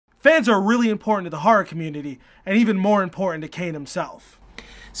Fans are really important to the horror community, and even more important to Kane himself.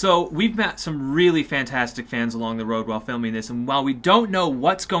 So we've met some really fantastic fans along the road while filming this, and while we don't know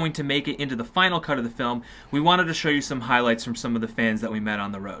what's going to make it into the final cut of the film, we wanted to show you some highlights from some of the fans that we met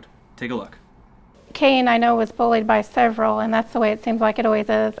on the road. Take a look. Kane, I know, was bullied by several, and that's the way it seems like it always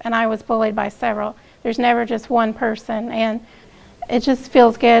is, and I was bullied by several. There's never just one person, and it just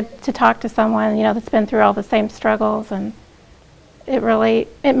feels good to talk to someone, you know, that's been through all the same struggles, and it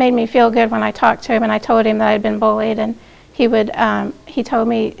made me feel good when I talked to him and I told him that I'd been bullied, and he told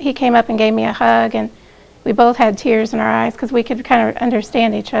me, he came up and gave me a hug, and we both had tears in our eyes because we could kind of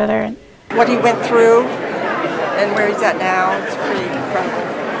understand each other. What he went through and where he's at now, it's pretty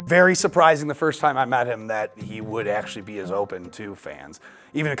incredible. Very surprising the first time I met him that he would actually be as open to fans.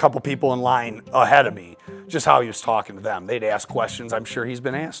 Even a couple people in line ahead of me, just how he was talking to them. They'd ask questions I'm sure he's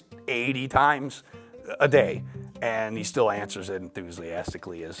been asked 80 times a day, and he still answers it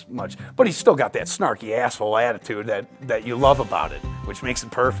enthusiastically as much. But he's still got that snarky asshole attitude that you love about it, which makes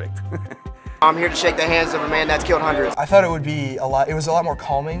it perfect. I'm here to shake the hands of a man that's killed hundreds. I thought it would be it was a lot more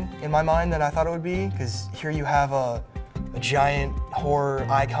calming in my mind than I thought it would be, because here you have a giant horror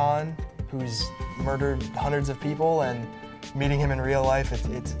icon who's murdered hundreds of people, and meeting him in real life,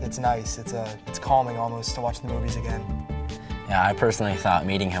 it's nice. It's calming almost to watch the movies again. Yeah, I personally thought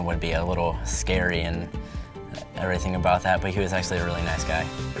meeting him would be a little scary and everything about that, but he was actually a really nice guy.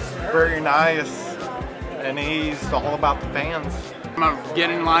 Very nice, and he's all about the fans. I'm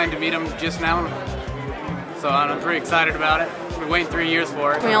getting in line to meet him just now, so I'm pretty excited about it. We're waiting 3 years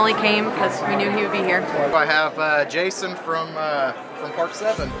for it. We only came because we knew he would be here. I have Jason from Park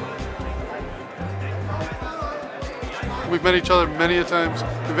 7. We've met each other many a times.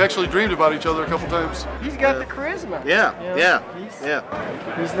 We've actually dreamed about each other a couple times. He's got the charisma. Yeah.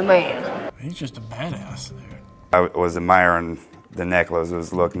 He's the man. He's just a badass, dude. I was admiring the necklace, I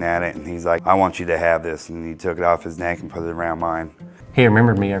was looking at it, and he's like, I want you to have this. And he took it off his neck and put it around mine. He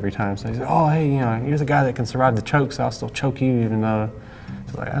remembered me every time, so he said, oh, hey, you know, you're the guy that can survive the choke, so I'll still choke you, even though,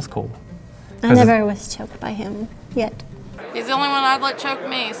 so like, that's cool. I never was choked by him yet. He's the only one I'd let choke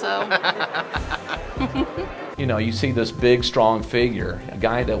me, so. You know, you see this big, strong figure, a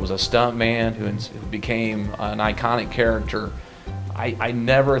guy that was a stunt man who became an iconic character. I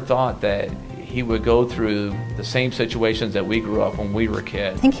never thought that he would go through the same situations that we grew up when we were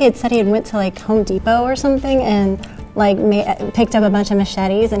kids. I think he had said he had went to like Home Depot or something and like picked up a bunch of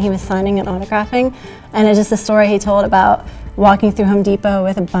machetes and he was signing and autographing. And it's just a story he told about walking through Home Depot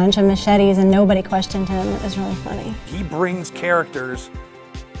with a bunch of machetes and nobody questioned him. It was really funny. He brings characters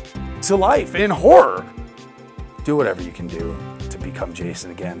to life in horror. Do whatever you can do to become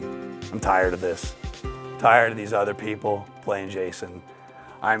Jason again. I'm tired of this. Tired of these other people playing Jason.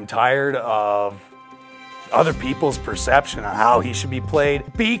 I'm tired of other people's perception on how he should be played.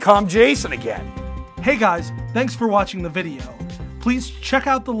 Become Jason again. Hey guys, thanks for watching the video. Please check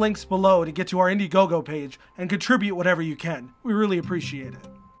out the links below to get to our Indiegogo page and contribute whatever you can. We really appreciate it.